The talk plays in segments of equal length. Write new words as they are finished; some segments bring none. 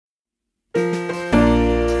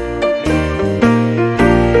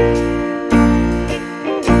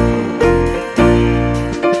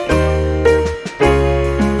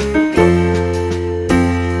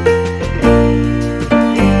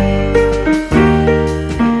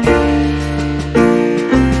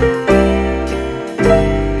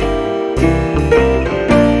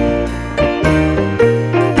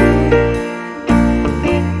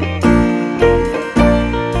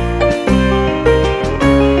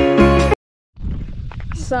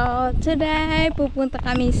So, today, pupunta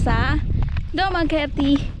kami sa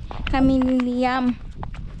Dumaguete kami ni Liam.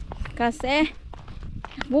 Kasi,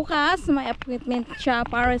 bukas, may appointment siya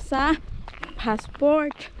para sa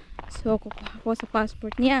passport. So, kukuha ko sa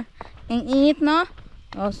passport niya. Ang init, no?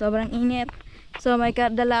 Oh, sobrang init. So, may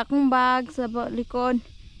kadala akong bag sa likod.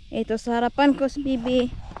 Ito sa harapan ko sa bibi.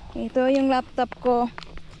 Ito yung laptop ko.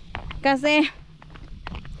 Kasi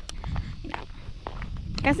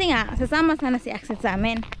nga, sasama sana si Aksel sa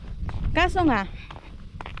amin. Kaso nga,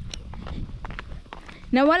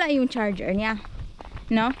 nawala yung charger niya.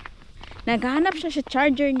 No? Naghahanap siya sa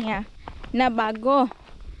charger niya na bago.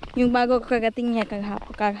 Yung bago kagating niya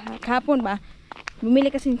kahapon ba.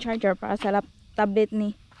 Bumili kasi yung charger para sa tablet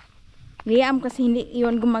ni Liam kasi hindi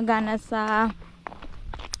yun gumagana sa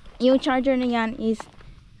yung charger na yan is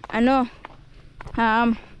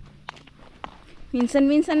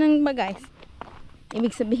minsan-minsan lang ba guys.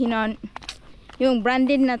 Ibig sabihin nun, yung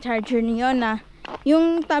branded na charger niyo na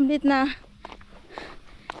yung tablet na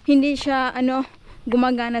hindi siya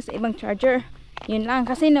gumagana sa ibang charger. Yun lang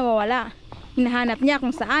kasi nawawala. Hinahanap niya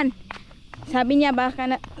kung saan. Sabi niya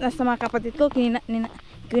baka nasa mga kapatid ko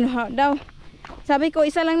kinuha daw. Sabi ko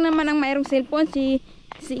isa lang naman ang mayroong cellphone si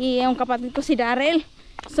yung kapatid ko si Daryl.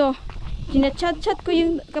 So chat ko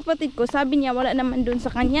yung kapatid ko, sabi niya wala naman dun sa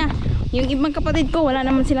kanya. Yung ibang kapatid ko wala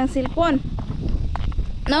naman silang cellphone.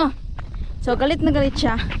 No. So galit na galit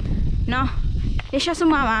siya. No. Di siya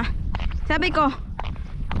sumama. Sabi ko,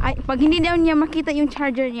 ay pag hindi daw niya makita yung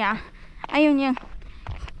charger niya, ayun niya.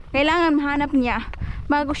 Kailangan mahanap niya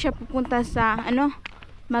bago siya pupunta sa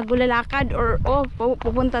maglalakad or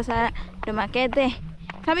pupunta sa Dumaguete.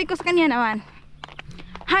 Sabi ko sa kanya naman,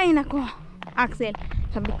 hay nako, Aksel,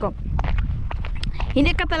 sabi ko,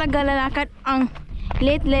 hindi ka talaga lalakad ang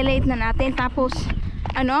late na natin tapos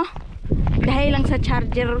dahil lang sa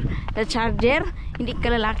charger hindi ka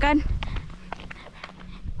lalakad.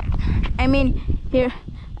 I mean here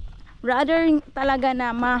rather talaga na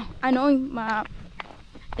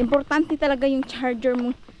importante talaga yung charger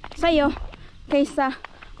mo sa'yo kaysa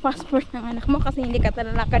passport ng anak mo kasi hindi ka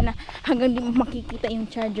talalakad na hanggang di mo makikita yung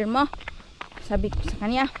charger mo. Sabi ko sa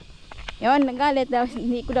kanya, yun, nagalit daw,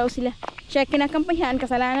 hindi ko daw siya kinakampanyan,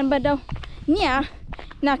 kasalanan ba daw niya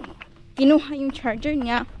na kinuha yung charger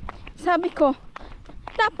niya. Sabi ko,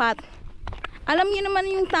 dapat alam niyo naman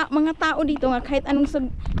yung mga tao dito nga kahit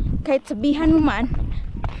kahit sabihan mo man,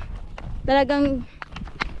 talagang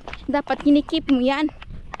dapat kinikip mo yan,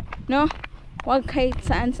 no? Huwag kahit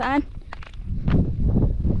saan so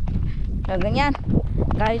ganyan,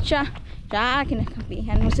 galit siya,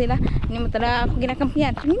 kinakampihan mo sila, hindi mo talaga ako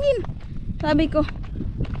kinakampihan. Sabi ko,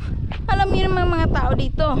 alam niyo naman mga tao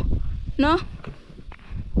dito, no?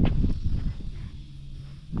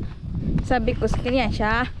 Sabi ko sa kanya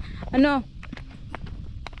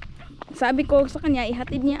sabi ko sa kanya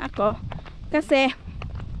ihatid niya ako kasi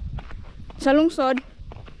sa lungsod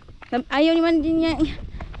ayaw naman din niya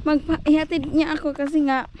ihatid niya ako kasi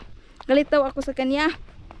nga galit daw ako sa kanya.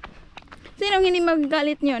 Sinong hindi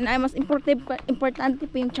magagalit niyo na mas importante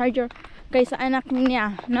pa yung charger kaysa anak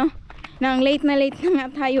niya, no? Nang late na nga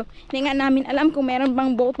tayo, hindi nga namin alam kung meron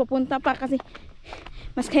bang boat papunta pa kasi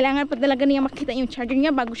mas kailangan pa talaga niya makita yung charger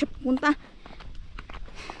niya bago siya pupunta.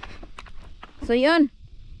 So yun,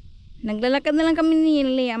 naglalakad na lang kami ni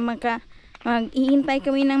Liam, mag-iintay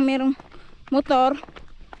kami ng merong motor.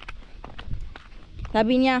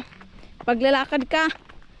 Sabi niya, paglalakad ka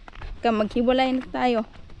maghiwalay na tayo.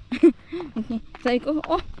 Sabi ko,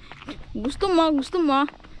 gusto mo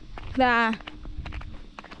na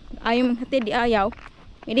ayaw mong hatid, di ayaw,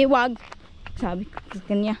 hindi wag. Sabi ko sa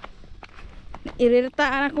kanya,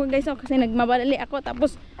 iriritaan ako guys kasi nagmamadali ako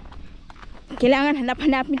tapos kailangan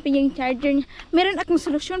hanapin pa yung charger niya. Meron akong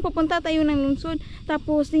solusyon, pupunta tayo ng lungsod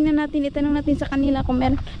tapos tingnan natin, itanong natin sa kanila kung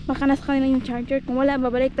meron baka nasa kanila yung charger, kung wala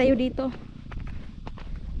babalik tayo dito.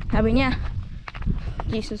 Sabi niya,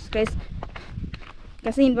 Jesus Christ,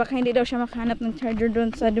 kasi baka hindi daw siya makahanap ng charger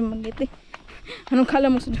doon sa Dumaguete. Anong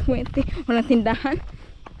kala mo sa Dumaguete? Walang tindahan.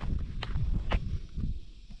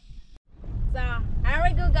 There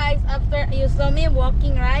we go guys, after you saw me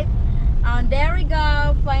walking, right? There we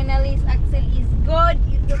go, finally Aksel is good,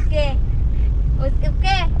 it's okay. It's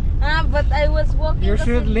okay. But I was walking. You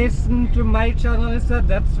should listen to my channel instead,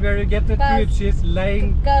 that's where you get the truth. She's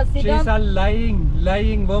lying. She's a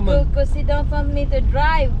lying woman. Because he don't want me to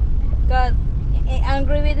drive. Because he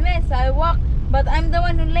angry with me, so I walk. But I'm the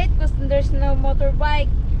one who late because there's no motorbike.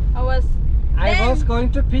 I was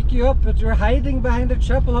going to pick you up, but you're hiding behind the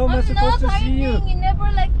chapel. How am I supposed to see you? You never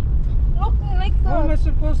looking like that. How am I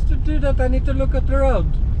supposed to do that? I need to look at the road.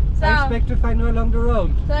 So, I expect to find you along the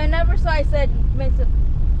road. So I never saw. I said,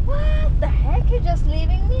 what the heck? You're just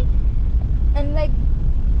leaving me? And like,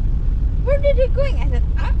 where did he going? I said,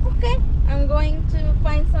 okay, I'm going to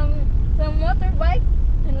find some motorbike.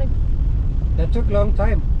 And like, That took long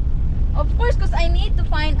time. of course, because I need to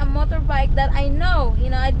find a motorbike that I know. You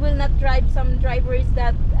know, I will not drive some drivers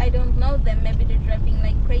that I don't know them. Maybe they're driving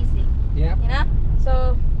like crazy. Yeah. You know?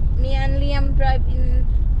 So, me and Liam drive in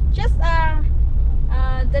just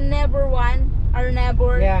the neighbor one. Our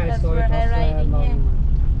neighbor. Yeah, that's I saw where it I was ride in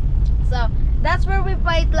here. So, that's where we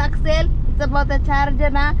fight Aksel. It's about the charger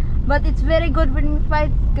na. But it's very good when we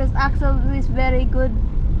fight because Aksel is very good.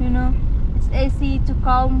 You know? It's easy to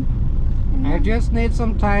calm. You know? I just need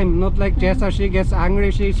some time, not like Jessa, she gets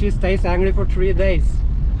angry, she stays angry for 3 days.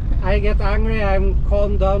 I get angry, I'm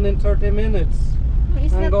calmed down in 30 minutes.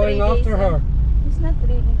 It's I'm not going 3 days, after her. It's not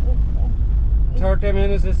really good. 30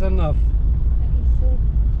 minutes is enough.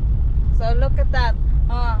 So look at that.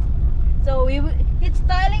 So he's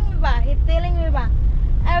telling me ba,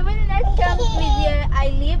 I will not come with you.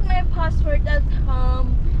 I leave my passport at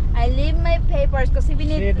home. I leave my papers because if we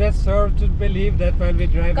need She deserves to believe that while we're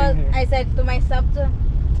driving because here. I said to myself too,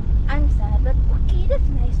 I'm sad, but okay, that's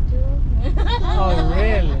nice too. Oh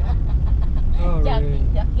really? Oh really?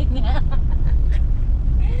 Joking.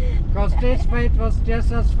 Because this fight was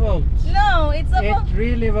Jessa's fault. No, it's about. It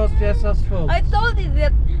really was Jessa's fault. I told you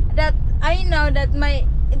that I know that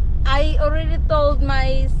I already told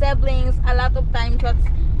my siblings a lot of times, but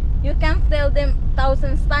you can't tell them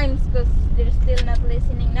thousands times because they're still not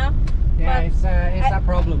listening now. Yeah, But it's a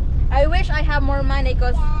problem. I wish I have more money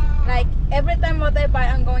because like every time what I buy,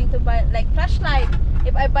 I'm going to buy like flashlight.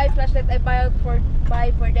 If I buy flashlight, I buy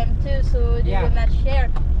for them too, so they Yeah. will not share.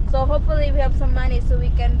 So hopefully we have some money so we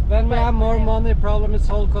can. When we buy have for more them. money, problem is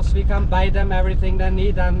solved because we can buy them everything they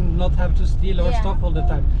need and not have to steal our Yeah. stuff all the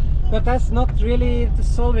time. But that's not really the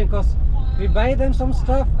solving because we buy them some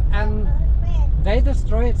stuff and they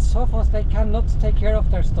destroy it so fast they cannot take care of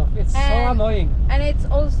their stuff. It's so And- annoying. And it's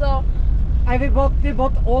also We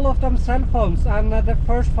bought all of them cell phones and the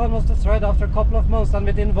first phone was destroyed after a couple of months and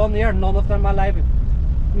within 1 year none of them are alive.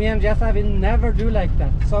 Me and Jessa will never do like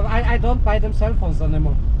that. So I don't buy them cell phones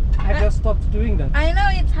anymore. I just stopped doing that. I know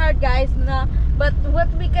it's hard, guys, no, but what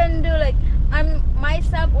we can do, like I'm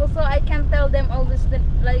myself also, I can tell them all this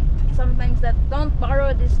like sometimes that don't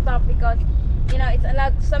borrow this stuff because you know it's a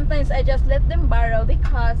lot. Sometimes I just let them borrow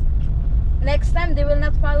because next time they will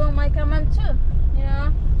not follow my command too, you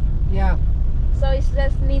know. Yeah. So it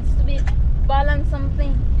just needs to be balance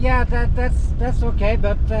something. Yeah, that's okay,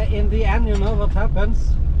 but in the end, you know what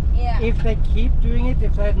happens? Yeah. If they keep doing it,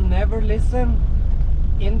 if they never listen,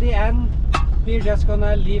 in the end, we're just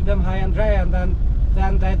gonna leave them high and dry, and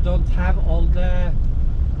then they don't have all the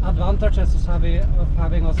advantages of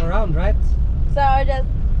having us around, right? So just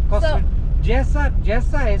Because so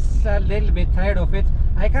Jessa is a little bit tired of it.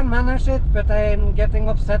 I can manage it, but I'm getting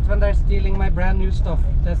upset when they're stealing my brand new stuff.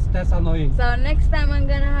 That's annoying. so next time I'm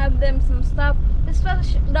gonna have them some stuff.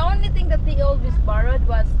 The only thing that they always borrowed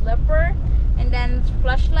was slipper, and then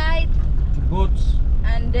flashlight, Boots.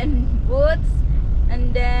 and then boots,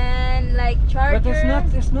 and then like charger.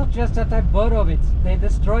 But it's not just that I borrow it. They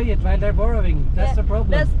destroy it while they're borrowing it. That's the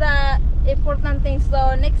problem. That's the important thing.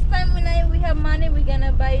 So next time when we have money, we're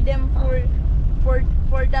gonna buy them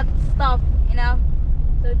for that stuff, you know,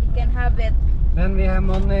 so they can have it. When we have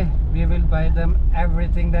money, we will buy them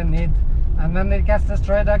everything they need. And when it gets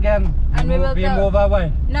destroyed again, And we we will go. move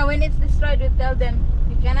away. Now when it's destroyed, we tell them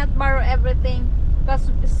you cannot borrow everything because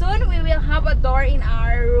soon we will have a door in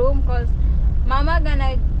our room because Mama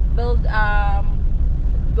gonna build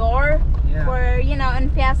door Yeah. for you know in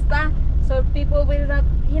Fiesta, so people will not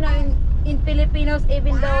in Filipinos,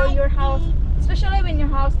 even though your house, especially when your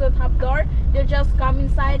house don't have door, they'll just come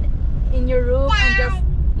inside in your room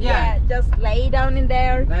and just lay down in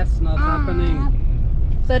there. That's not happening.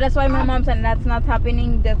 So that's why my mom said that's not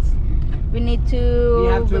happening. We need to. We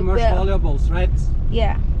have too much build- valuables, right?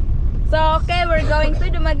 Yeah. So okay, we're going to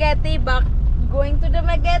Dumaguete. Going to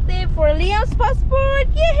Dumaguete for Liam's passport.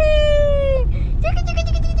 Yay!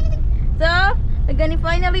 So we're gonna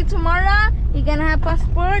finally tomorrow. You're gonna have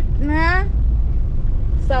passport, nah?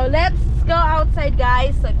 So let's go outside,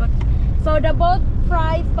 guys. So the boat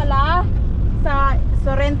price pala sa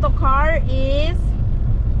Sorrento car is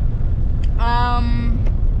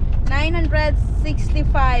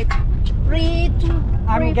 965.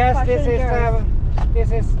 I guess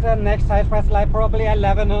this is the next highest price, like probably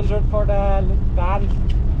 1100 for the van.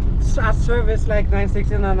 A service like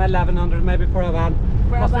 960 and 1100 maybe for a van.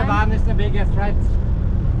 For a Because the van? van is the biggest, right?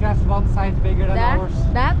 Just one size bigger than ours.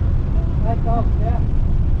 That? That dog, yeah.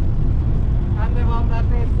 And the one that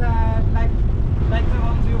is like the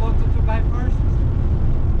ones you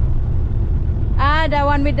Ah, the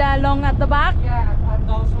one with the long at the back? Yeah, and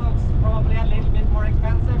those ones probably a little bit more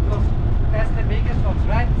expensive because that's the biggest ones,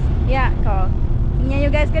 right? Yeah, ko. Tingnan nyo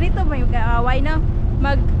guys, ganito may kaaway no.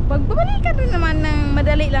 Magbabalikan rin naman ng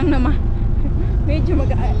madali lang naman. Medyo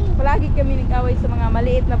palagi kami nag-away sa mga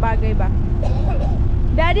maliit na bagay ba.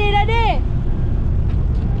 Daddy, daddy!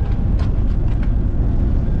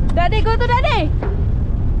 Daddy, go to daddy!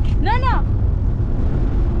 No, no!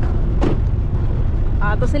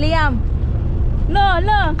 Ah, to si Liam. No,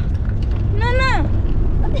 no! No, no!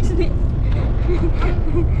 What is this?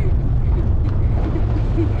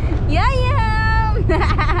 Yum, yum!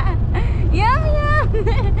 Yum, yum!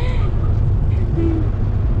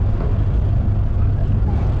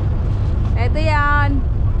 Ito yan.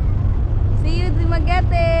 See you in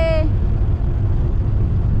Magete.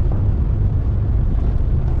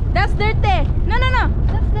 That's dirty. No, no, no.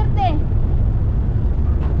 That's dirty.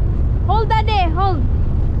 Hold daddy. Hold.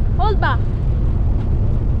 Hold back.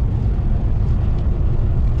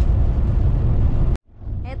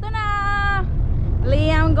 Ito na.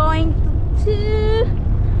 Liam going to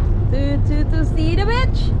see the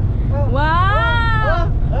beach. Wow.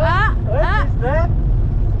 What is that?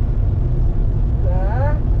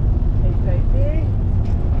 Exciting.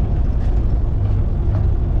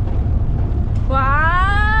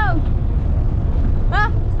 Wow. Huh?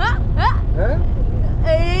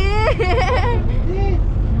 This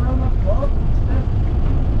from a boat.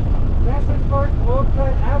 That's his first boat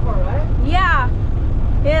ride ever, right? Yeah.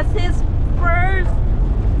 It's his first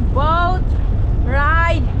boat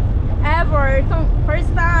ride ever. First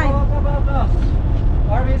So time. what about us?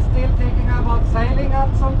 Are we still thinking about sailing at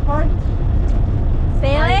some point?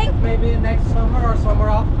 Sailing? Like maybe next summer or summer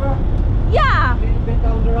after? Yeah. A little bit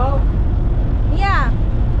older out? Yeah.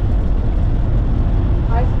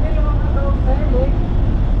 I still want to go sailing.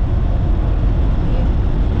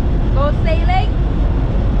 Go sailing.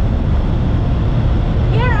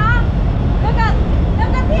 Here, look at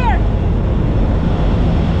here.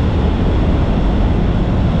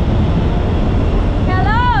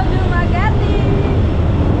 Hello, Dumagati.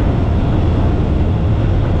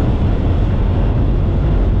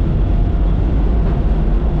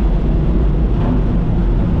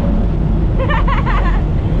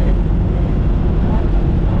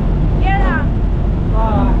 Here,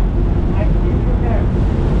 I keep you there.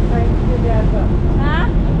 Thank you, Jessa. huh?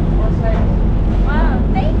 For saying. Wow,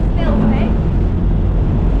 stay still, stay.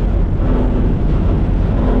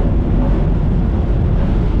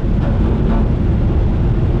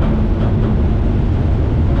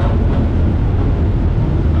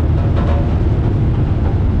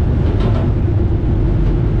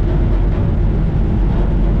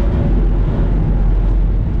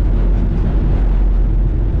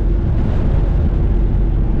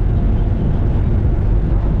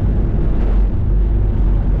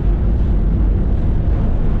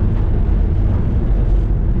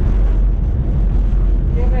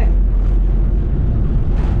 Give me.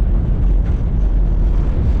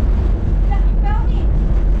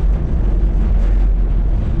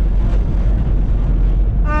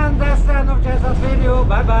 And that's the end of Jessa's video.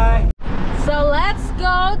 Bye bye. So let's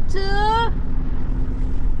go to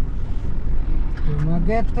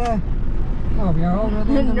Magete. Oh, we are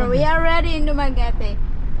already in the we are ready in Dumaguete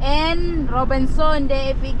and Robinson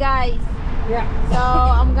DFE guys. Yeah. So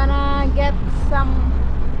I'm gonna get some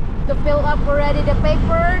to fill up already the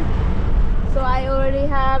paper. So I already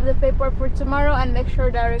have the paper for tomorrow and make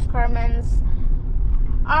sure the requirements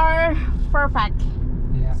are perfect.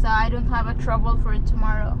 Yeah. So I don't have a trouble for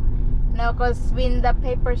tomorrow. No, because when the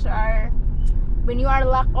papers are, when you are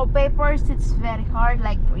lack of papers, it's very hard.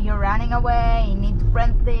 Like you're running away, you need to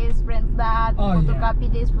print this, print that, Oh, yeah.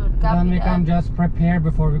 photocopy this, Then photocopy we that. can just prepare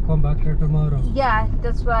before we come back here tomorrow. Yeah,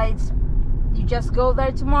 that's why it's, you just go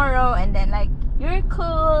there tomorrow and then like you're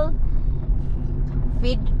cool,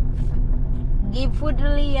 give food to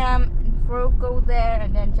Liam before you go there,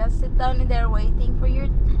 and then just sit down in there waiting for your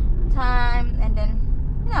time, and then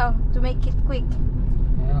you know, to make it quick.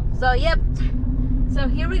 Yeah. So yep, so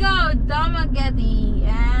here we go, Dumaguete,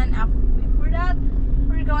 and before that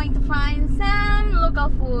we're going to find some local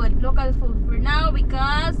food for now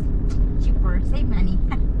because cheaper, save money.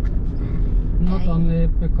 Not only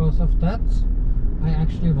because of that, I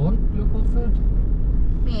actually want local food.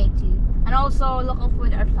 Me too. And also local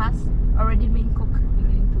food are fast, already been cooked. You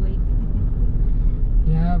don't need to wait.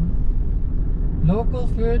 Yeah. Local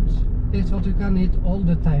food is what you can eat all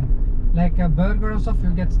the time. Like a burger and stuff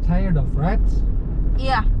you get tired of, right?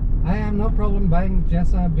 Yeah. I have no problem buying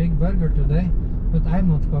Jessa a big burger today, but I'm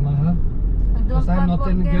not gonna have. Because I'm not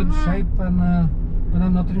in good shape, and when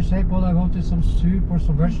I'm not in shape, all I want is some soup or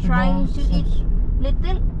some Trying vegetables. to eat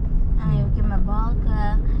Little. Ayaw ka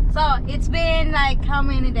mabalka. So, it's been like how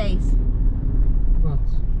many days? What?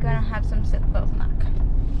 Gonna have some seatbelt knock.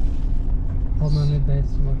 How many days?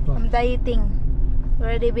 I'm dieting.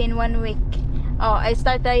 Already been 1 week. Oh, I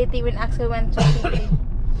started dieting when Axel went to city.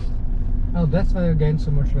 Oh, that's why you gained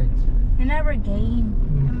so much weight. I never gained.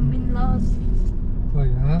 I've been lost. Oh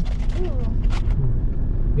yeah? Ooh.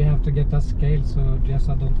 We have to get a scale so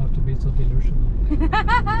Jessa don't have to be so delusional.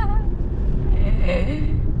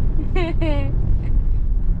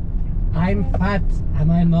 I'm fat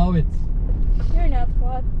and I know it. You're not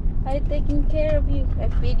what? I'm taking care of you. I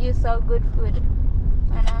feed you so good food.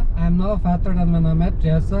 I know. I'm now fatter than when I met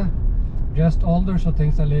Jessa. Just older, so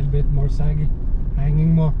things a little bit more saggy.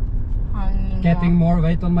 Hanging more. Getting more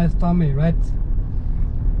weight on my stomach, right?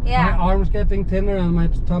 Yeah. My arms getting thinner and my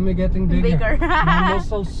tummy getting bigger. My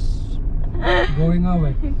muscles going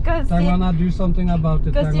away. So I'm gonna do something about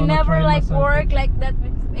it. Because you never like work like that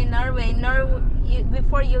in Norway.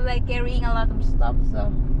 Before you like carrying a lot of stuff,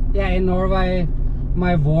 so. Yeah, in Norway,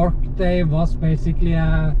 my work day was basically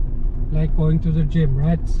like going to the gym,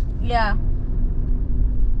 right? Yeah.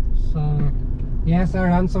 So, yes, I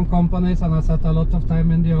ran some companies and I spent a lot of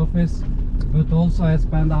time in the office, but also I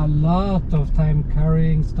spent a lot of time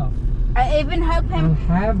carrying stuff. I even help him. And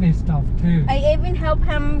heavy stuff too. I even help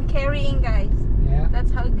him carrying, guys. Yeah.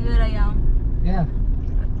 That's how good I am. Yeah.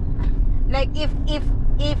 Like if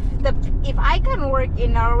I can work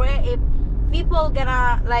in Norway, if people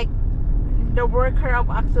gonna like the worker of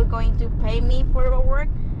Axel going to pay me for the work,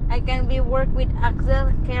 I can be work with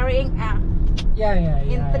Axel carrying. Yeah.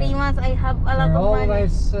 In 3 months, I have a lot There are of money.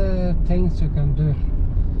 always things you can do.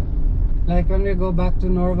 Like when we go back to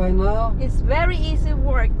Norway now, It's very easy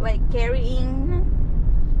work, like carrying.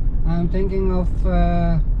 I'm thinking of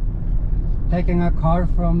taking a car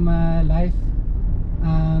from Leif,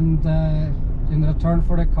 and in return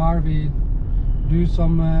for the car we do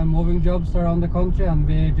some moving jobs around the country and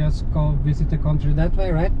we just go visit the country that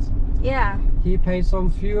way, right? Yeah. He pays some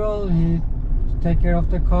fuel, he take care of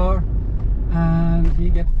the car, and he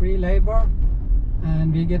get free labor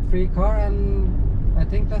and we get free car, and I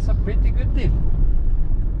think that's a pretty good deal.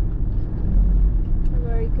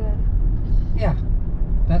 Very good. Yeah,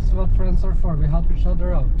 that's what friends are for. We help each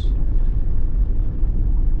other out.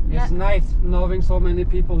 Yeah. It's nice knowing so many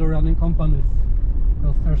people who are running companies,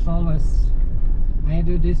 because there's always, I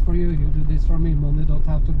do this for you, you do this for me. Money don't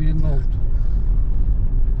have to be involved.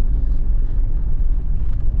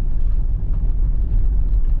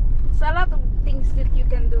 It's a lot of things that you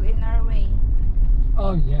can do in Norway.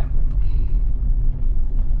 Oh yeah.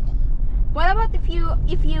 What about if you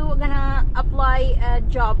gonna apply a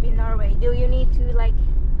job in Norway? Do you need to like,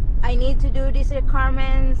 I need to do these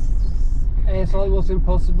requirements? It's almost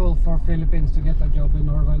impossible for Philippines to get a job in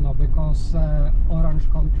Norway now because orange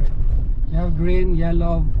country. You have green,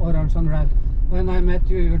 yellow, orange and red. When I met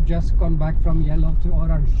you, you're just gone back from yellow to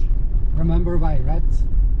orange. Remember why, right?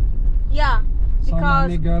 Yeah, So because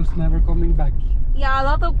many girls never coming back. yeah, a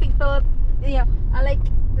lot of people, yeah,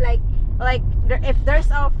 if there's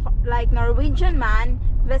a like Norwegian man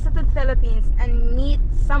visited Philippines and meet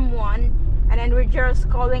someone, and then we're just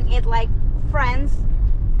calling it like friends,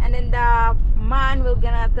 and then the man will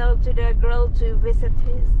gonna tell to the girl to visit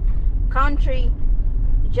his country,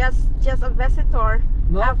 just a visitor.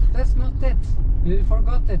 No, that's not it. You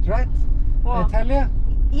forgot it, right? What? I tell you.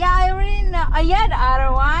 Yeah, I already know. Yeah, the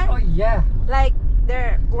other one. Oh yeah. Like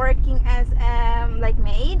they're working as like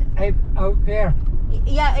maid. Au pair.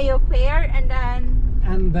 Yeah, a au pair,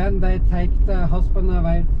 and then they take the husband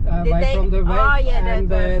away from the wife, oh, yeah, and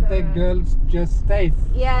that was, the girls just stays.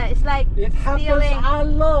 yeah, it's like It happens stealing. a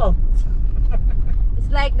lot. It's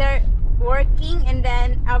like they're working, and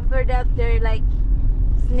then after that they're like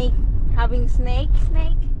having snake,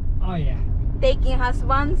 Oh yeah. taking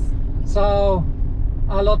husbands. So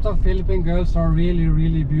a lot of Philippine girls are really,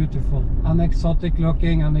 really beautiful and exotic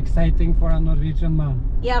looking and exciting for a Norwegian man.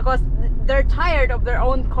 Yeah, because they're tired of their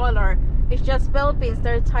own color. It's just Philippines.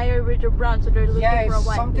 They're tired with their brown, so they're looking Yeah, for a it's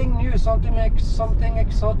white. something new, something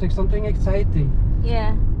exotic, something exciting.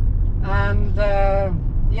 Yeah. And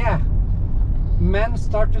yeah, men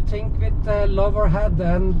start to think with lower head,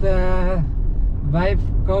 and the wife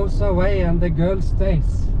goes away and the girl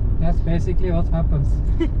stays. That's basically what happens.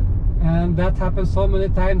 And that happens so many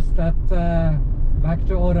times that back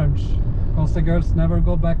to orange, because the girls never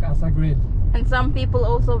go back as agreed. And some people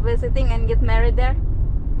also visiting and get married there.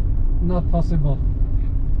 Not possible.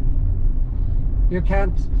 You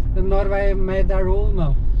can't. Norway made a rule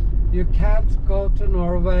now. You can't go to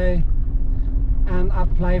Norway and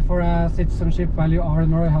apply for a citizenship while you are in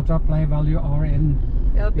Norway. You have to apply while you are in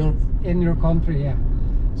Philippines. in your country, yeah.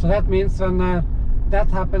 So that means when that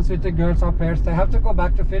happens with the girls up here, they have to go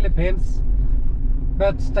back to Philippines,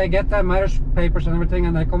 but they get their marriage papers and everything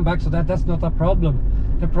and they come back, so that's not a problem.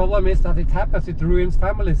 The problem is that it happens, it ruins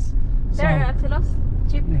families. There, Axilos,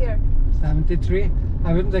 cheap Yeah. here. 73,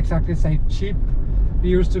 I wouldn't exactly say cheap. We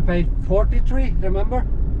used to pay 43, remember?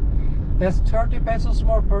 That's 30 pesos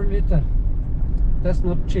more per liter. That's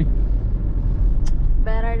not cheap.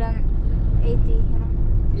 Better than 80, you know.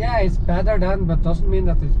 Yeah, it's better than, but doesn't mean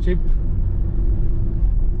that it's cheap.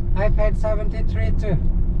 I paid 73 too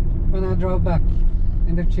when I drove back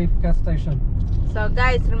in the cheap gas station. So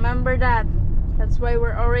guys, remember that. That's why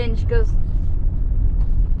we're orange, because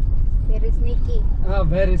very sneaky. Oh,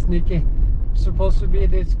 very sneaky. Supposed to be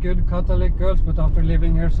these good Catholic girls, but after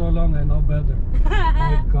living here so long, I know better.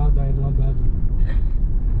 My God, I know better.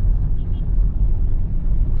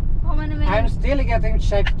 How many I'm minutes? still getting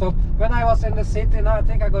checked up. When I was in the city now, I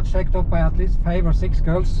think I got checked up by at least 5 or 6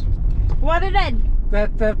 girls. What is it?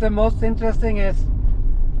 But the most interesting is,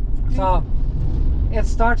 so they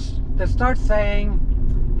start saying,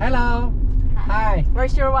 hello, hi,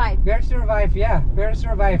 Where's your wife? where's your wife? Yeah, where's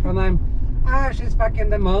your wife? And she's back in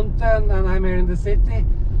the mountain and I'm here in the city.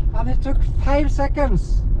 And it took 5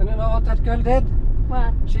 seconds. And you know what that girl did?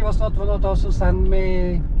 What? She was not one of those who send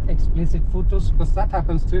me explicit photos, because that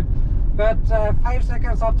happens too. But 5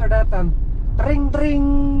 seconds after that, and dring,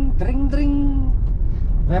 dring, dring, dring.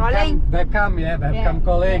 Calling? Webcam, yeah, webcam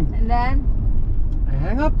calling. And then? I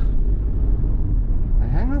hang up.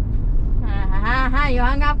 You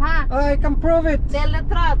hung up, huh? Oh, I can prove it. Tell the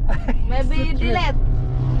truth. Maybe you It's the delete.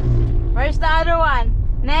 Where's the other one?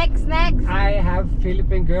 Next. I have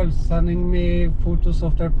Philippine girls sending me photos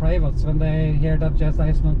of their privates when they hear that Jessa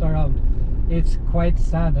is not around. It's quite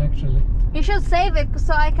sad, actually. You should save it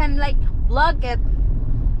so I can like blog it.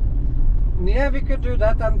 Yeah, we could do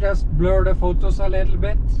that and just blur the photos a little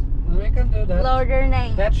bit. And we can do that. Load their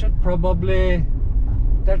name. That should probably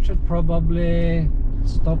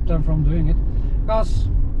stop them from doing it, because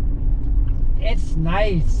it's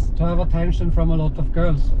nice to have attention from a lot of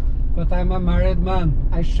girls, but I'm a married man.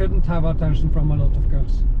 I shouldn't have attention from a lot of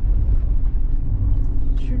girls.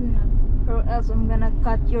 Should not. Or else I'm gonna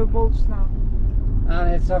cut your bolts now.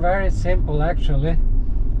 And it's a very simple, actually.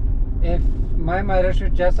 If my marriage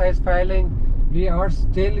with Jessa is failing, we are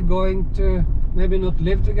still going to maybe not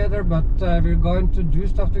live together, but we're going to do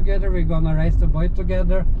stuff together. We're gonna raise the boy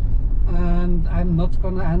together, and I'm not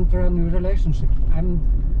gonna enter a new relationship. I'm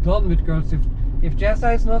done with girls. If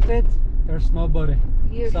Jessa is not it, there's nobody.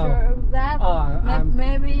 You So, sure of that?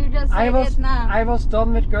 Maybe you just say it now. I was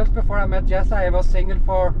done with girls before I met Jessa. I was single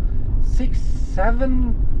for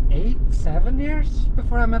 7 years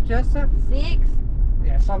before I met Jessa. 6?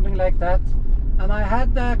 Yeah, something like that. And I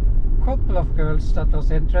had a couple of girls that was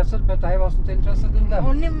interested, but I wasn't interested in them.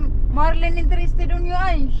 Only Marlene interested on you.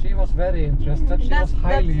 Ay. She was very interested. She was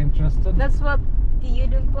highly interested. That's what you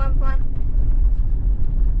don't want one.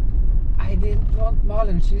 I didn't want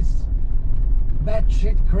Marlene. She's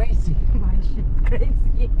batshit crazy. My shit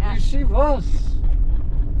crazy. Yeah. She was.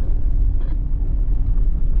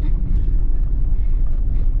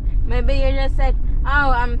 Maybe you just said,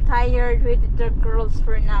 oh, I'm tired with the girls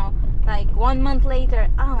for now. Like 1 month later,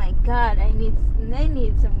 oh my god, I need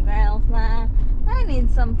some girls now. I need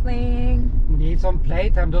something. Need some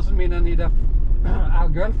playtime doesn't mean I need a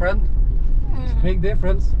girlfriend. It's a big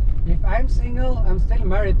difference. If I'm single, I'm still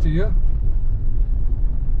married to you,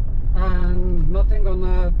 and nothing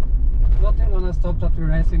gonna stop that we're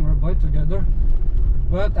raising our boy together.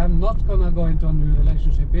 But I'm not gonna go into a new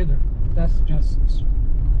relationship either. That's just,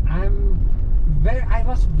 I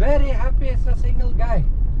was very happy as a single guy.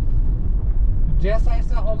 Jessa is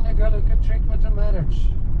the only girl who could trick me to marriage.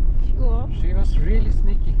 Sure. She was really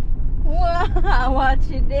sneaky. Wow, what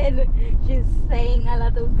she did. She's saying a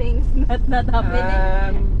lot of things not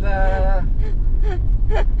happening.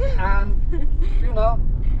 And you know,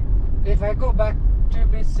 if I go back to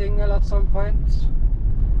be single at some point,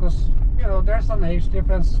 because you know there's an age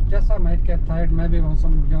difference. Jessa might get tired, maybe want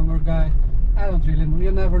some younger guy. I don't really know.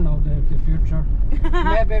 You never know the future.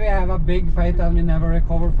 Maybe we have a big fight and we never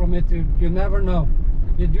recover from it. You never know.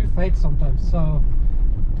 You do fight sometimes. So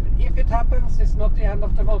if it happens, it's not the end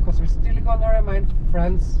of the world, because we're still gonna remain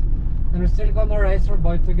friends and we're still gonna raise our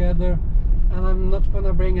boy together. And I'm not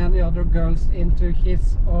gonna bring any other girls into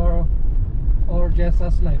his or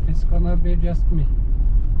Jessa's life. It's gonna be just me.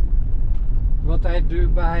 What I do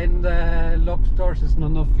behind the locked doors is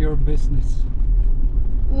none of your business.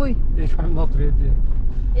 Uy, If I'm not with you.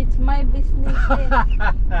 it's my business.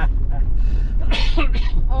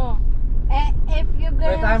 Oh, if you But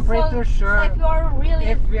gonna I'm pretty sure Like you are really.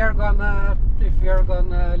 if we are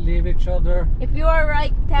gonna leave each other, If you are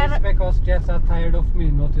like it's because Jessa tired of me,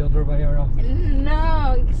 not the other way around.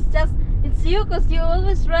 No, it's you, cause you're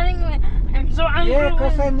always running away. I'm so angry. Yeah,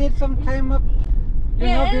 because I need some time up. You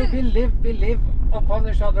know, we live upon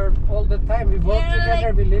each other all the time. We work together,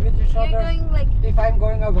 like, we live with each You're other. going like. If I'm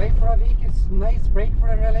going away for a week, it's a nice break for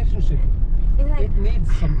a relationship. It's like It needs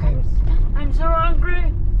sometimes. I'm so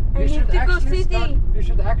hungry. I need to go city. You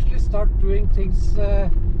should actually start doing things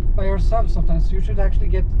by yourself sometimes. You should actually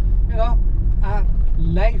get, you know, a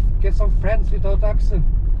life, get some friends without Aksel.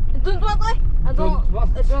 I don't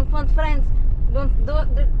want I don't want friends. Don't do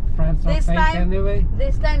it. Friends are fake anyway.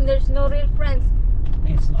 This time there's no real friends.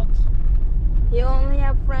 It's not. You only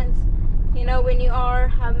have friends. You know, when you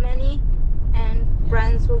have many, and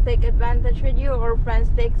friends will take advantage with you, or friends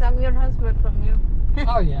take your husband from you.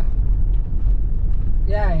 Oh yeah.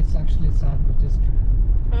 Yeah, it's actually sad, but it's true.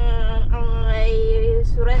 I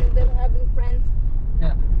surrender having friends.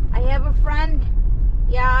 Yeah. I have a friend.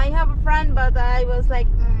 Yeah, I have a friend, but I was like,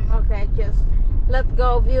 okay, just let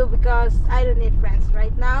go of you because I don't need friends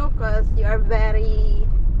right now because you are very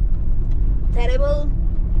terrible.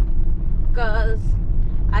 Because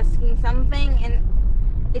asking something, and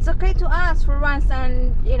it's okay to ask for once,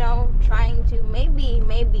 and you know, trying to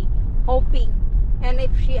maybe hoping, and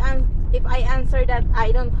if I answer that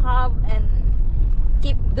I don't have and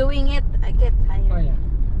keep doing it, I get tired. Oh yeah.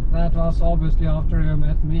 That was obviously after you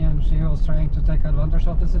met me and she was trying to take advantage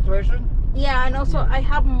of the situation. Yeah, and also I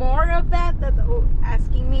have more of that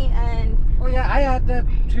asking me, and oh yeah, I had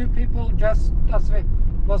two people just last week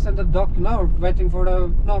was in the dock now waiting for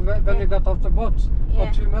when we got off the boat. Yeah.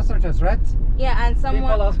 Got two messages, right? yeah, and someone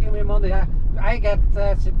People asking me money. I get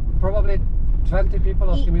probably 20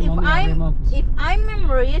 people asking me money every month. If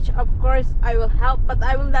I'm rich, of course I will help, but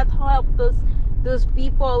I will not help those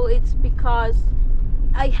people. It's because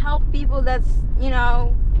I help people that's, you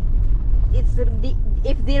know,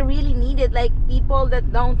 if they really need it, like people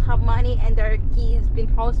that don't have money and their kids been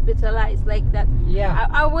hospitalized like that. Yeah.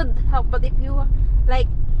 I would help, but if you like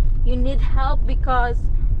you need help because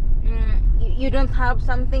you don't have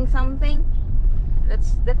something,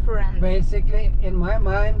 that's different. Basically, in my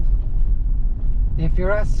mind, if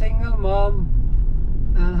you're a single mom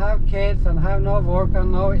and have kids and have no work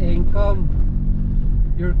and no income,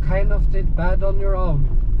 you're kind of did bad on your own.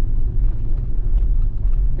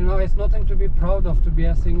 You know, it's nothing to be proud of to be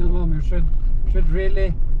a single mom. You should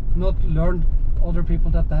really not learn other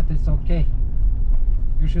people that is okay.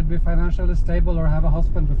 You should be financially stable or have a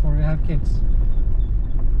husband before you have kids.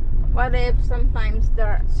 What if sometimes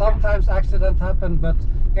Sometimes accidents happen, but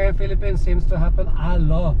here in Philippines seems to happen a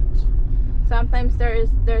lot. Sometimes there's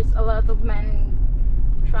a lot of men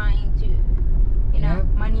trying to, you know,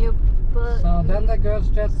 manipulate. So then the girls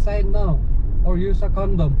just say no or use a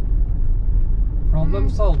condom. Problem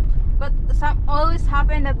solved. But some always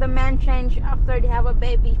happen that the men change after they have a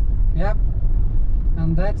baby. Yep.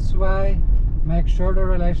 And that's why make sure the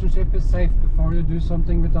relationship is safe before you do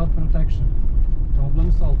something without protection.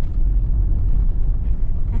 Problem solved.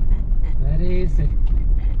 Very easy.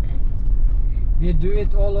 We do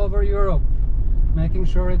it all over Europe, making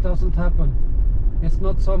sure it doesn't happen. It's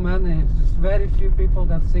not so many, it's just very few people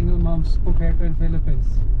that single moms compared to in Philippines.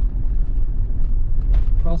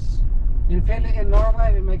 Because in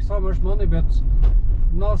Norway we make so much money, but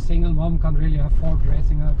no single mom can really afford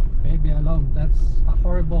raising a baby alone. That's a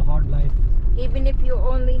horrible, hard life. Even if you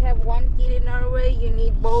only have one kid in Norway, you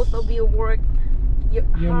need both of you work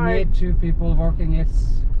hard. Need two people working.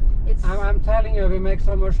 I'm telling you, we make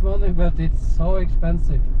so much money, but it's so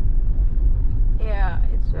expensive. Yeah,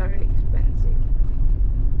 it's very expensive.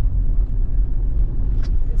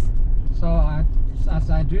 So as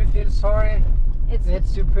I do feel sorry,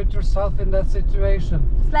 it's you put yourself in that situation.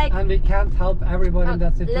 It's like, and we can't help everybody in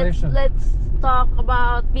that situation. Let's talk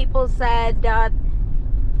about people said that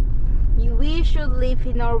we should live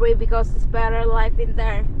in Norway because it's better life in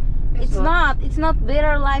there. It's not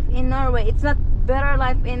better life in Norway. It's not better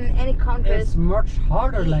life in any country. It's much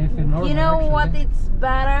harder life in Norway. You know actually. what? It's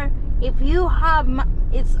better if you have.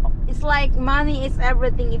 It's like money is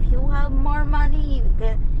everything. If you have more money,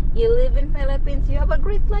 you live in Philippines. You have a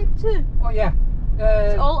great life too. Oh yeah.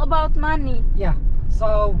 It's all about money. Yeah.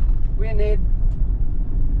 So we need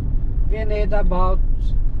about,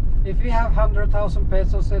 if we have 100,000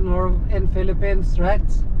 pesos in Philippines, right?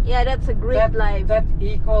 Yeah, that's a great life. That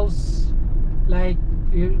equals, like,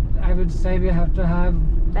 I would say we have to have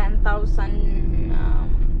 10,000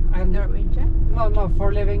 Norwegian. No,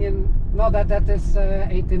 for living in, no, that is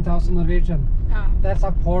 18,000 Norwegian. Oh. That's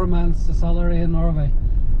a poor man's salary in Norway.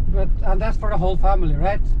 and that's for the whole family,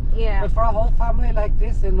 right? Yeah. But for a whole family like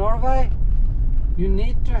this in Norway, you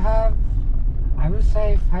need to have, I would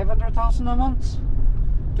say, 500,000 a month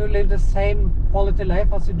to live the same quality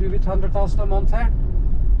life as you do with 100,000 a month here.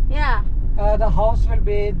 Yeah. The house will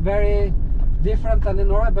be very different than in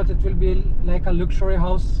Norway, but it will be like a luxury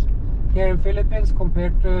house here in Philippines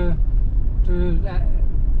compared to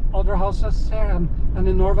other houses here. And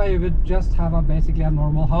in Norway you would just have basically a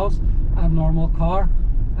normal house, a normal car,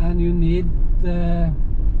 and you need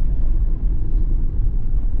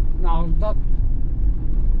no, not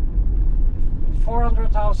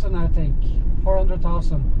 400,000, I think.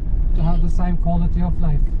 400,000 to have the same quality of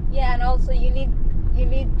life. Yeah, and also you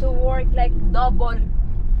need to work like double.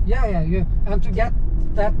 Yeah, and to get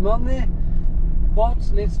that money,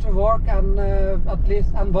 both needs to work, and at least,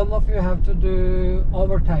 and one of you have to do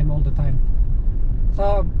overtime all the time.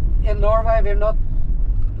 So in Norway we're not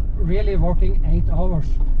really working 8 hours.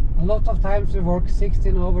 A lot of times we work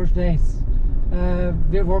 16 hours days.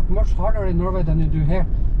 We work much harder in Norway than you do here.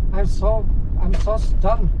 I'm so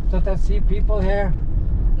stunned that I see people here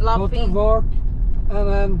go to work,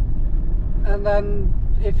 and then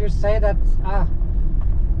if you say that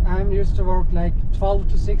I'm used to work like 12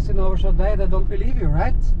 to 16 hours a day, they don't believe you,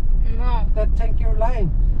 right? No. They think you're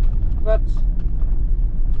lying. But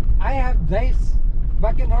I have days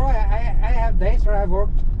back in Norway. I have days where I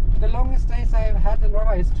worked. The longest days I've had in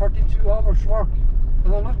Norway is 32 hours work,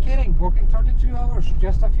 and I'm not kidding. Working 32 hours,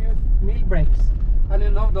 just a few meal breaks. And you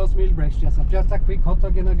know those meal breaks, just a quick hot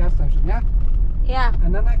dog in a gas station, yeah? Yeah.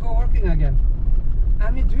 And then I go working again.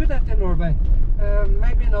 And we do that in Norway.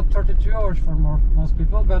 Maybe not 32 hours for most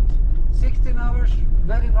people, but 16 hours,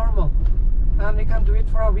 very normal. And we can do it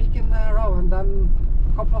for a week in a row, and then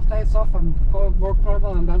a couple of days off and go work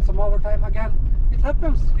normal, and then some overtime again. It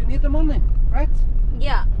happens. You need the money, right?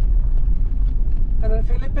 Yeah. And in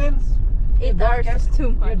Philippines, It is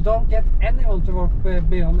too much. you don't get anyone to work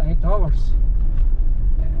beyond 8 hours.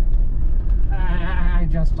 I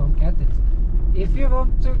just don't get it. If you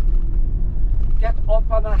want to get up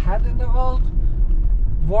and ahead in the world,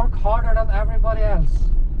 work harder than everybody else.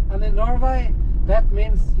 And in Norway, that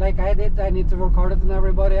means, like I did, I need to work harder than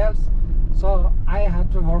everybody else. So I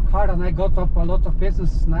had to work hard, and I got up a lot of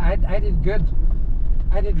business. And I did good.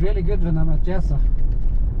 I did really good when I met Jessa.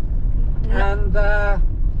 Yeah. And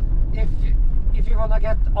if you want to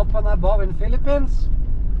get up and above in Philippines,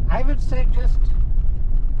 I would say just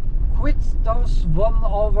quit those 1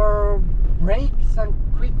 hour breaks and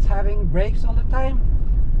quit having breaks all the time.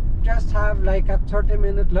 Just have like a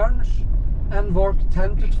 30-minute lunch and work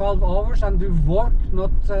 10 to 12 hours and do work,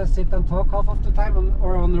 not sit and talk half of the time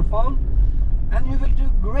or on your phone. And you will do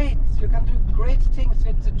great. You can do great things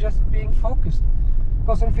with just being focused.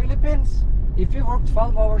 Because in Philippines, if you work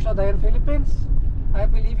 12 hours a day in Philippines, I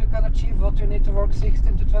believe you can achieve what you need to work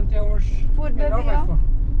 16 to 20 hours Food, in baby, Norway yeah? for.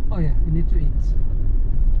 Oh yeah, you need to eat.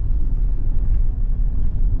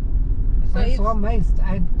 So I'm it's so amazed.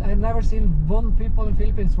 I've never seen one people in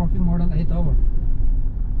Philippines working more than 8 hours.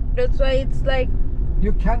 that's why it's like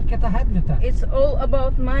You can't get ahead with that. it's all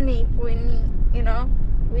about money. When you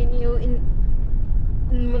in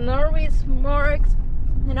Norway is more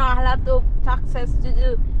a lot of taxes to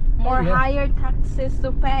do, more yeah. higher taxes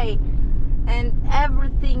to pay, and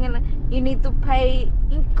everything, and you need to pay,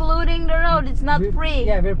 including the road. It's not free.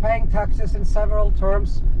 Yeah, we're paying taxes in several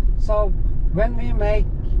terms. So when we make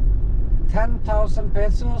 10,000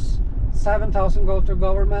 pesos, 7,000 go to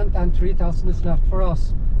government and 3,000 is left for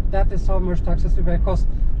us. That is how much taxes we pay, because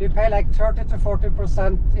we pay like 30 to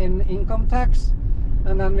 40% in income tax,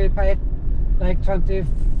 and then we pay like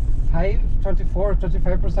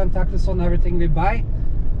 25% taxes on everything we buy,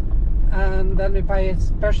 and then we pay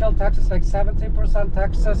special taxes like 70%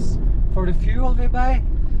 taxes for the fuel we buy.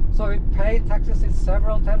 So we pay taxes in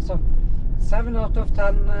several times. So 7 out of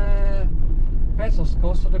 10 pesos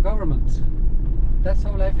goes to the government. That's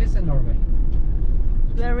how life is in Norway.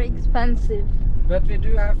 Very expensive. But we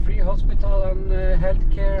do have free hospital and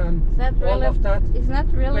healthcare and all of that. It's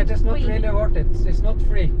not really But it's not free. really worth it. It's not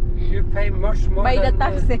free. You pay much more By the than,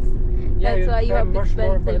 taxes. yeah, That's why you pay have much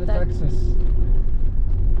more by the expensive tax. taxes.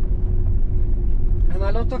 And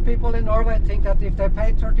a lot of people in Norway think that if they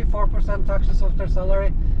pay 34% taxes of their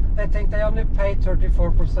salary, they think they only pay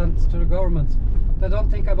 34% to the government. They don't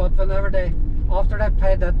think about whenever after they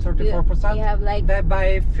pay that 34%, you have like they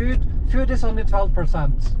buy food. Food is only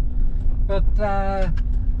 12%. But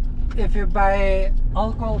if you buy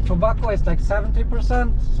alcohol, tobacco, it's like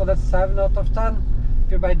 70%. So that's 7 out of 10.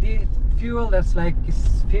 If you buy fuel, that's like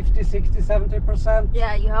 50, 60, 70%.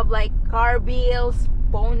 yeah, you have like car bills,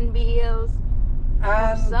 phone bills,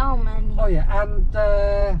 And So many. oh yeah, and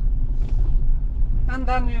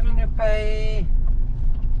then even you pay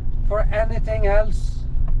for anything else,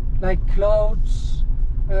 like clothes,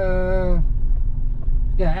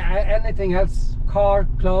 anything else, car,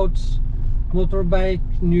 clothes,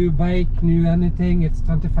 motorbike, new anything, it's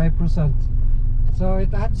 25%. So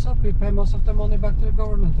it adds up. You pay most of the money back to the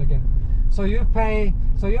government again. So you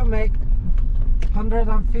make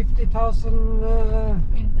 150,000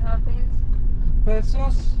 In Philippines.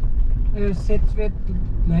 pesos. Sit with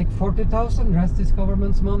like 40,000. Rest is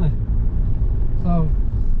government's money. So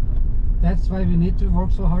that's why we need to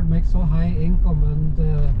work so hard, make so high income, and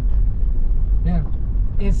yeah,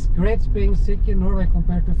 it's great being sick in Norway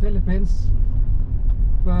compared to Philippines,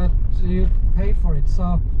 but you pay for it.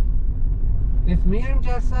 So if me and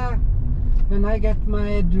Jessa, when I get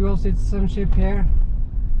my dual citizenship here,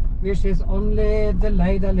 which is only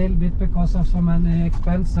delayed a little bit because of so many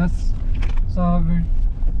expenses, so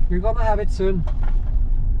we're gonna have it soon.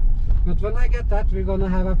 But when I get that, we're gonna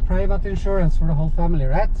have a private insurance for the whole family,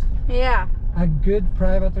 right? Yeah. A good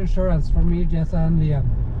private insurance for me, Jessa, and Liam.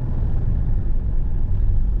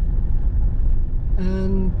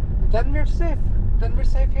 And then we're safe. Then we're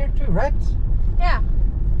safe here too, right? Yeah.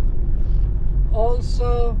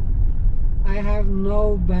 Also, I have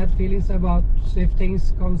no bad feelings about, if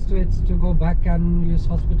things comes to it, to go back and use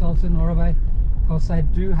hospitals in Norway, because I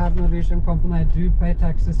do have Norwegian company. I do pay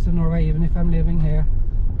taxes to Norway even if I'm living here.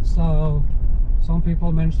 So some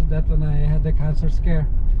people mentioned that when I had the cancer scare.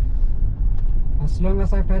 As long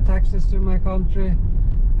as I pay taxes to my country,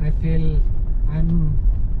 I feel I'm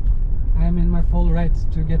in my full rights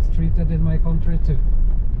to get treated in my country too.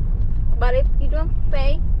 But if you don't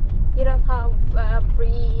pay, you don't have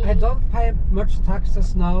free. I don't pay much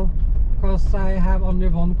taxes now because I have only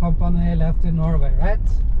one company left in Norway, right?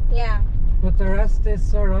 Yeah. But the rest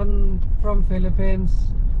is run from Philippines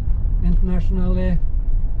internationally.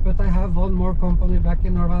 But I have one more company back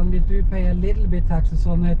in Norway, and we do pay a little bit taxes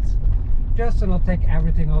on it, just to not take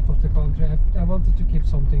everything out of the country. I wanted to keep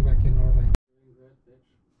something back in Norway.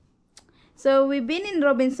 So we've been in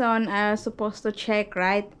Robinson, supposed to check,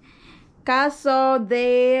 right? Kaso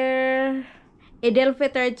their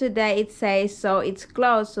Edelfetter today, it says, so it's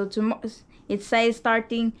closed. So tomorrow, it says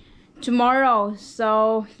starting tomorrow.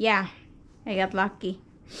 So yeah, I got lucky.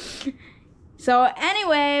 So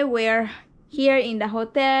anyway, we're here in the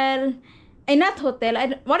hotel. Not hotel.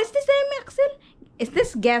 What is this name, Aksel? Is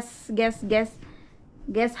this guest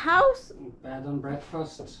house? Bed and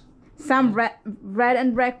breakfast. Some bread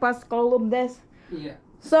and breakfast, all of this. Yeah.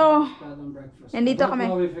 So, Bed and breakfast. nandito I don't kami.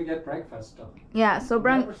 know if we get breakfast though. Yeah,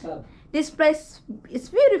 sobrang, Never said. this place is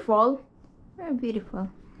beautiful. Very beautiful.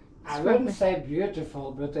 I wouldn't say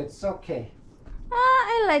beautiful, but it's okay.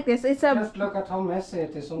 I like this. It's a, Just look at how messy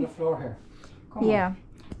it is on the floor here. Come yeah. on.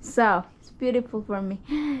 So, it's beautiful for me.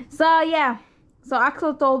 So, yeah. So,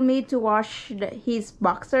 Axel told me to wash his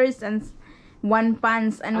boxers and one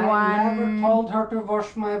pants and I never told her to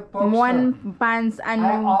wash my boxer. one pants and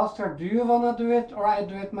I asked her, do you want to do it or I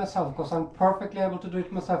do it myself? Because I'm perfectly able to do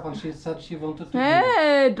it myself, and she said she wanted to do it.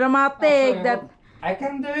 hey, dramatic that. I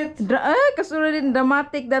can do it. Kasulad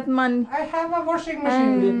dramatic that man. I have a washing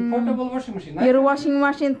machine, with portable washing machine. Your washing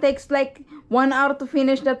machine takes like 1 hour to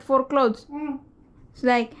finish that 4 clothes. It's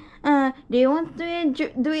like, do you want to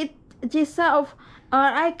do it, Jessa, or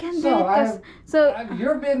I can do it? So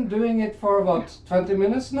you've been doing it for what, 20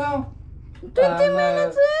 minutes now? 20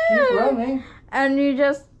 minutes. Keep running. And you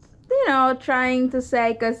just, trying to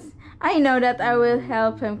say, because I know that I will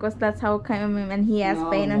help him, because that's how come him, and he has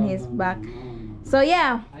pain on his back. So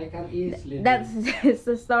yeah, I can easily. that's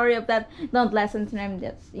the story of that. Don't listen to him.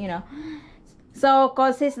 Just So,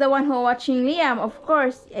 cause he's the one who watching Liam, of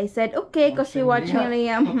course. I said okay, cause he watching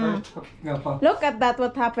Liam. Look at that!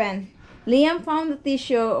 What happened? Liam found the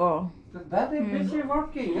tissue. Oh, That is busy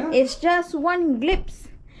working, huh? it's just one glimpse,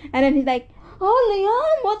 and then he's like, "Oh,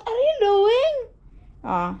 Liam, what are you doing?"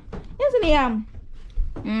 Oh, yes, Liam.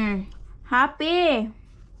 Happy.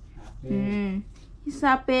 He's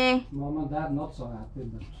happy. Mom and Dad not so happy,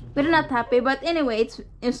 but We're not happy, but anyway,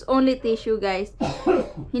 it's only tissue, guys.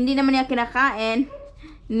 Hindi naman niya kinakain.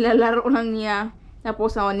 Nilalaro lang niya.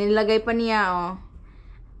 Tapos, nilagay pa niya,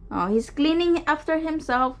 Oh, he's cleaning after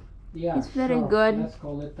himself. yeah, It's very sure. good. Let's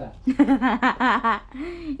call it that.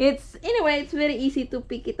 It's very easy to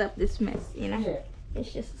pick it up, this mess, Yeah,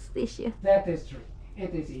 It's just tissue. that is true.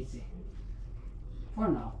 It is easy. For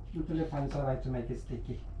now, until you find some way to make it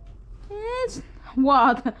sticky. It's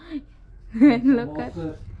water. Look at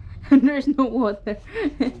there's no water.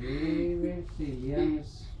 We will see. Liam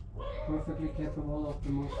is perfectly capable of the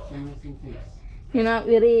most amazing things. You're not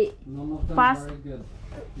very None of them fast. very good.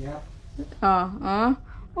 Yeah.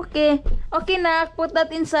 Okay. Okay, Nak. Put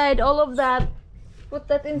that inside. All of that. Put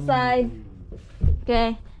that inside.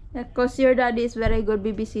 Okay. Because your daddy is very good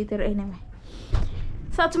babysitter anyway.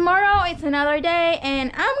 So tomorrow it's another day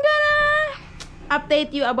and I'm gonna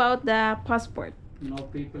update you about the passport. No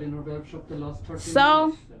people in our web shop the last 30 So,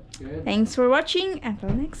 minutes. That's good. thanks for watching. Until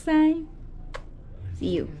next time.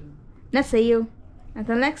 See you. Not see you.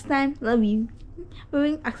 Until next time. Love you.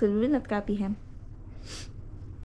 Aksel will not copy him.